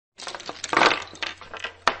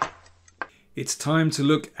It's time to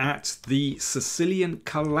look at the Sicilian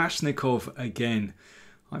Kalashnikov again.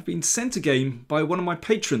 I've been sent a game by one of my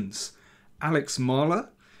patrons, Alex Marler,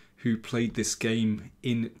 who played this game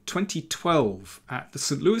in 2012 at the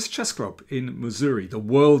St. Louis Chess Club in Missouri, the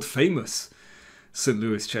world famous St.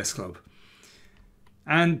 Louis Chess Club.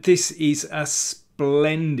 And this is a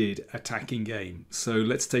splendid attacking game. So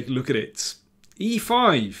let's take a look at it.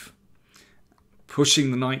 E5,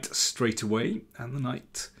 pushing the knight straight away, and the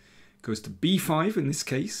knight goes to b5 in this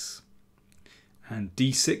case, and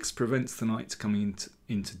d6 prevents the knight coming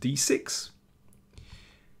into d6.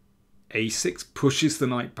 a6 pushes the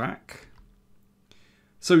knight back.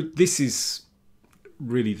 So this is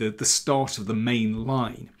really the start of the main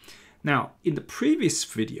line. Now, in the previous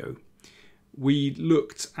video, we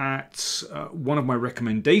looked at one of my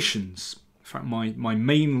recommendations, in fact my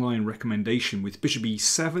main line recommendation, with bishop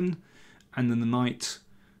e7, and then the knight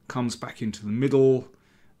comes back into the middle,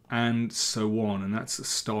 and so on. And that's a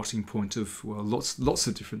starting point of, well, lots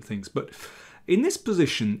of different things. But in this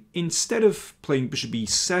position, instead of playing bishop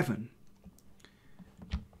e7,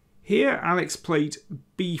 here Alex played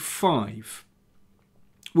b5,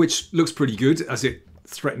 which looks pretty good as it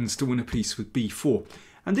threatens to win a piece with b4.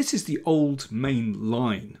 And this is the old main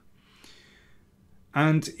line.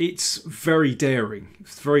 And it's very daring.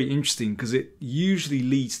 It's very interesting because it usually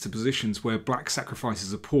leads to positions where black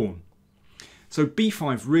sacrifices a pawn. So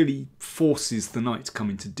b5 really forces the knight to come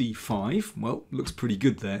into d5. Well, looks pretty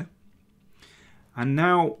good there. And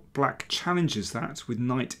now black challenges that with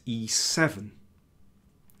knight e7.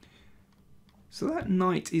 So that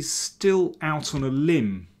knight is still out on a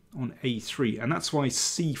limb on a3, and that's why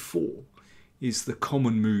c4 is the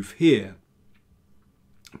common move here.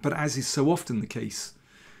 But as is so often the case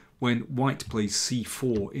when white plays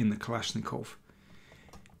c4 in the Kalashnikov,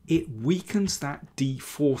 it weakens that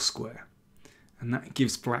d4 square. And that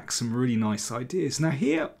gives black some really nice ideas. Now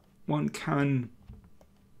here one can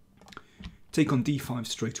take on d5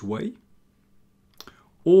 straight away,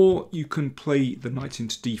 or you can play the knight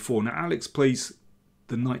into d4. Now Alex plays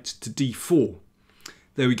the knight to d4.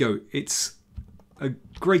 There we go. It's a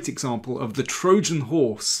great example of the Trojan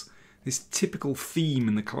horse, this typical theme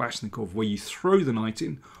in the Kalashnikov where you throw the knight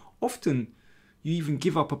in. Often you even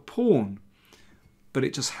give up a pawn, but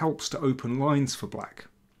it just helps to open lines for black.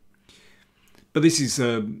 But this is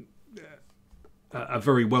a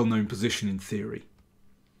very well-known position in theory.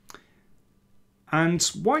 And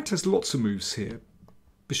white has lots of moves here.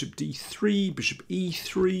 Bishop d3, bishop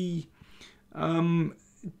e3.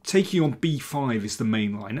 Taking on b5 is the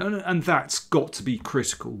main line. And that's got to be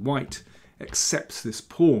critical. White accepts this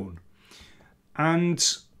pawn. And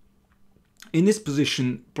in this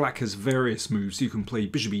position, black has various moves. You can play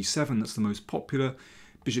bishop e7, that's the most popular.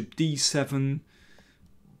 Bishop d7.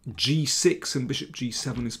 g6 and bishop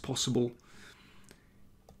g7 is possible.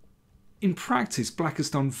 In practice, black has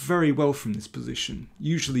done very well from this position,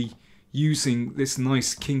 usually using this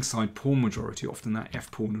nice kingside pawn majority. Often that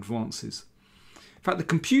f-pawn advances. In fact, the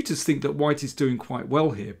computers think that white is doing quite well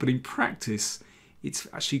here, but in practice it's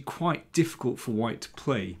actually quite difficult for white to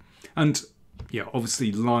play. And yeah,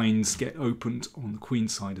 obviously lines get opened on the queen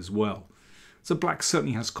side as well. So black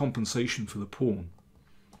certainly has compensation for the pawn.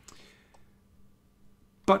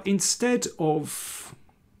 But instead of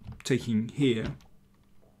taking here,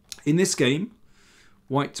 in this game,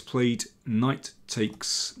 white played knight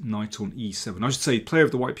takes knight on e7. I should say player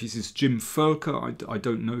of the white piece is Jim Voelker. I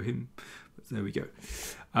don't know him, but there we go.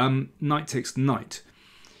 Knight takes knight.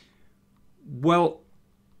 Well,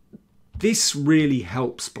 this really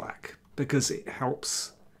helps black because it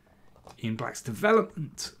helps in black's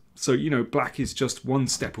development. So, you know, black is just one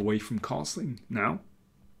step away from castling now.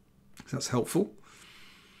 So that's helpful.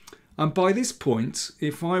 And by this point,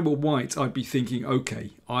 if I were white, I'd be thinking,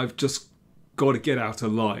 okay, I've just got to get out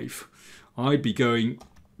alive. I'd be going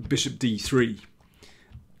bishop d3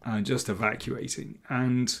 and just evacuating.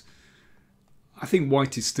 And I think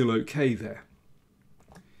white is still okay there.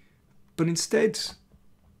 But instead,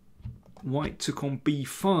 white took on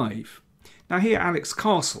b5. Now here Alex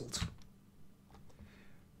castled.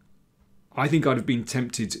 I think I'd have been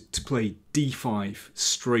tempted to play d5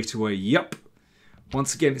 straight away. Yep.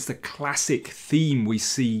 Once again, it's the classic theme we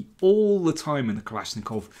see all the time in the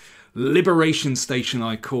Kalashnikov. Liberation station,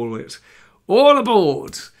 I call it. All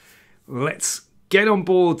aboard! Let's get on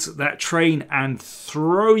board that train and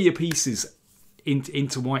throw your pieces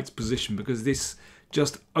into white's position, because this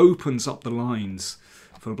just opens up the lines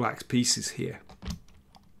for black's pieces here.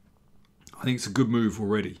 I think it's a good move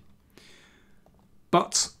already.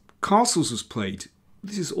 But castles was played.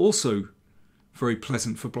 This is also very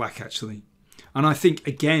pleasant for black, actually. And I think,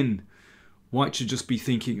 again, White should just be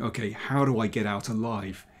thinking, okay, how do I get out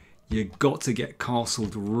alive? You got to get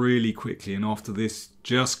castled really quickly, and after this,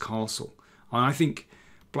 just castle. And I think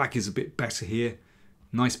black is a bit better here.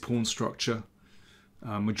 Nice pawn structure.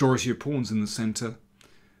 Majority of pawns in the centre.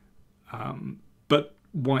 But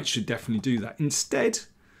white should definitely do that. Instead,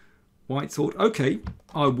 white thought, okay,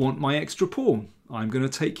 I want my extra pawn. I'm going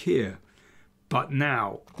to take here. But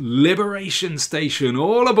now, Liberation Station,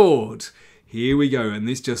 all aboard. Here we go. And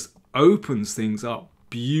this just opens things up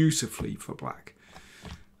beautifully for black.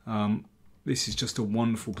 This is just a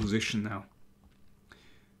wonderful position now.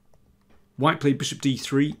 White played bishop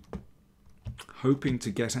d3, hoping to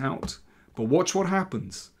get out. But watch what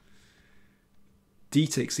happens. D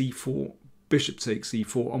takes e4, bishop takes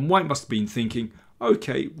e4. And white must have been thinking,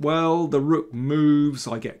 okay, well, the rook moves,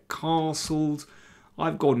 I get castled.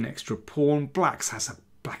 I've got an extra pawn. Black has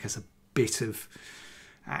a bit of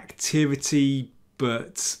activity,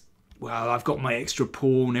 but, well, I've got my extra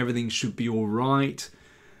pawn. Everything should be all right.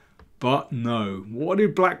 But no. What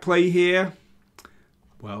did black play here?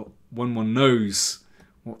 Well, one knows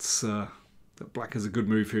what's that black has a good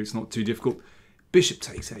move here. It's not too difficult. Bishop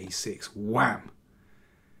takes a6. Wham!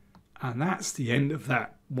 And that's the end of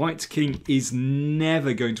that. White's king is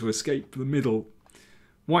never going to escape the middle.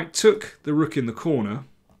 White took the rook in the corner,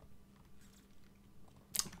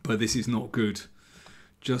 but this is not good.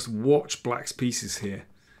 Just watch black's pieces here.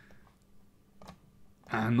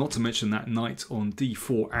 And not to mention that knight on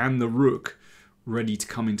d4 and the rook ready to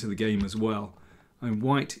come into the game as well. And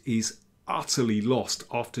white is utterly lost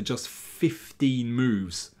after just 15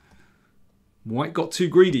 moves. White got too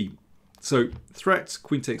greedy. So threat,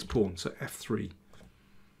 queen takes pawn, so f3.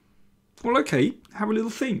 Well, okay, have a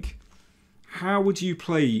little think. How would you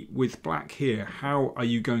play with black here? How are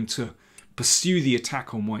you going to pursue the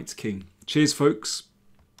attack on white's king? Cheers, folks.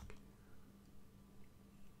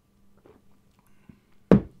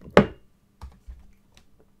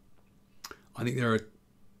 I think there are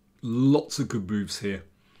lots of good moves here.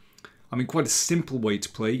 I mean, quite a simple way to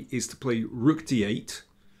play is to play rook d8,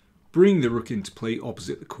 bring the rook into play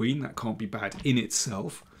opposite the queen. That can't be bad in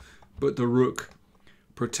itself, but the rook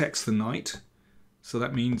protects the knight. So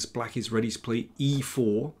that means black is ready to play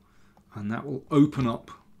e4, and that will open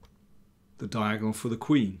up the diagonal for the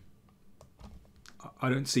queen. I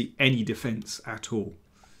don't see any defense at all.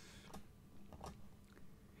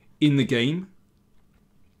 In the game,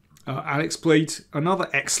 Alex played another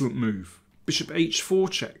excellent move. Bishop h4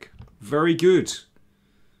 check. Very good.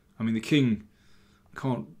 I mean, the king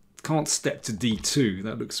can't step to d2.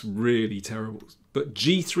 That looks really terrible. But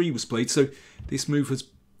g3 was played, so this move has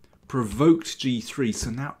provoked g3. So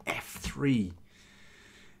now f3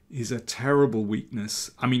 is a terrible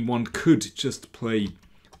weakness. I mean, one could just play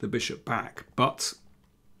the bishop back, but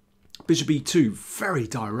bishop e2, very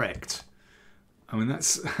direct. I mean,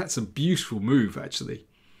 that's a beautiful move, actually.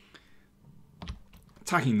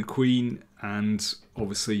 Attacking the queen, and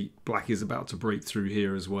obviously black is about to break through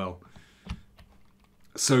here as well.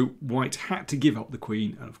 So white had to give up the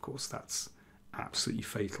queen, and of course that's absolutely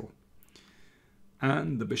fatal.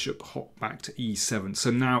 And the bishop hopped back to e7.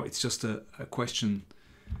 So now it's just a question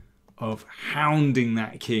of hounding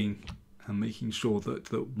that king and making sure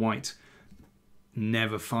that white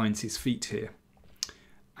never finds his feet here.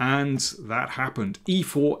 And that happened.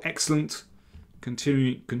 e4, excellent.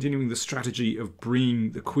 Continuing the strategy of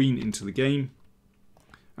bringing the queen into the game.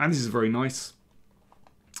 And this is very nice.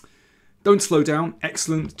 Don't slow down,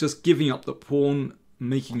 excellent. Just giving up the pawn,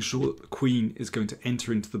 making sure that the queen is going to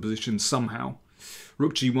enter into the position somehow.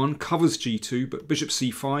 Rook g1 covers g2, but bishop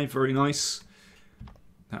c5, very nice.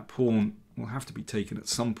 That pawn will have to be taken at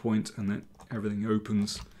some point, and then everything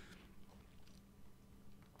opens.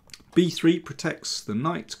 b3 protects the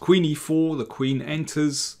knight. Queen e4, the queen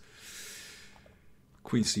enters.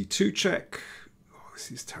 Queen c2 check. Oh,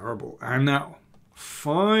 this is terrible. And now,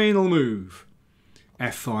 final move.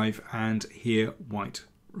 f5, and here white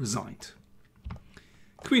resigned.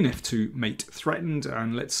 Queen f2, mate threatened,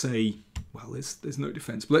 and let's say, well, there's no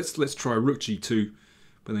defense. But let's try rook g2,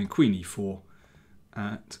 but then queen e4,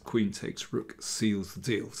 and queen takes rook, seals the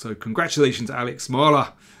deal. So congratulations, Alex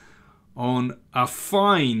Marler, on a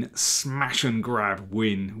fine smash and grab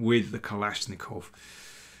win with the Kalashnikov.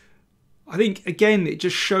 I think, again, it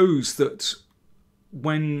just shows that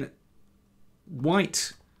when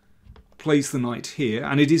white plays the knight here,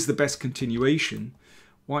 and it is the best continuation,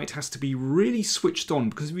 white has to be really switched on,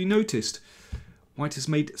 because if you noticed, white has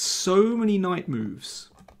made so many knight moves,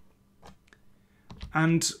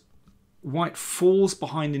 and white falls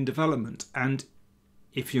behind in development, and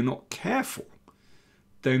if you're not careful,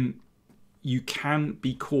 then you can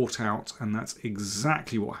be caught out, and that's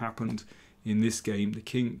exactly what happened in this game. The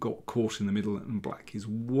king got caught in the middle and black is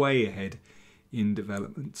way ahead in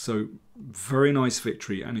development. So very nice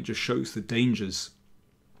victory, and it just shows the dangers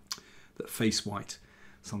that face white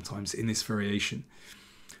sometimes in this variation.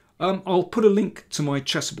 I'll put a link to my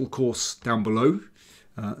Chessable course down below,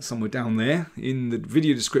 somewhere down there in the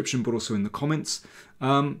video description, but also in the comments.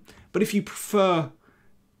 But if you prefer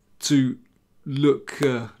to look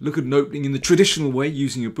at an opening in the traditional way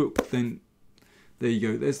using a book, then there you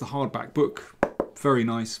go. There's the hardback book. Very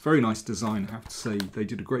nice design, I have to say. They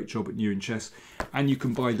did a great job at New in Chess, and you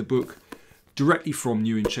can buy the book directly from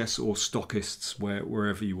New in Chess or stockists,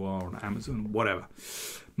 wherever you are, on Amazon, whatever.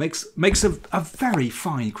 Makes a very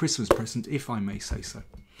fine Christmas present, if I may say so.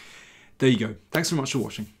 There you go. Thanks very much for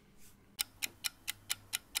watching.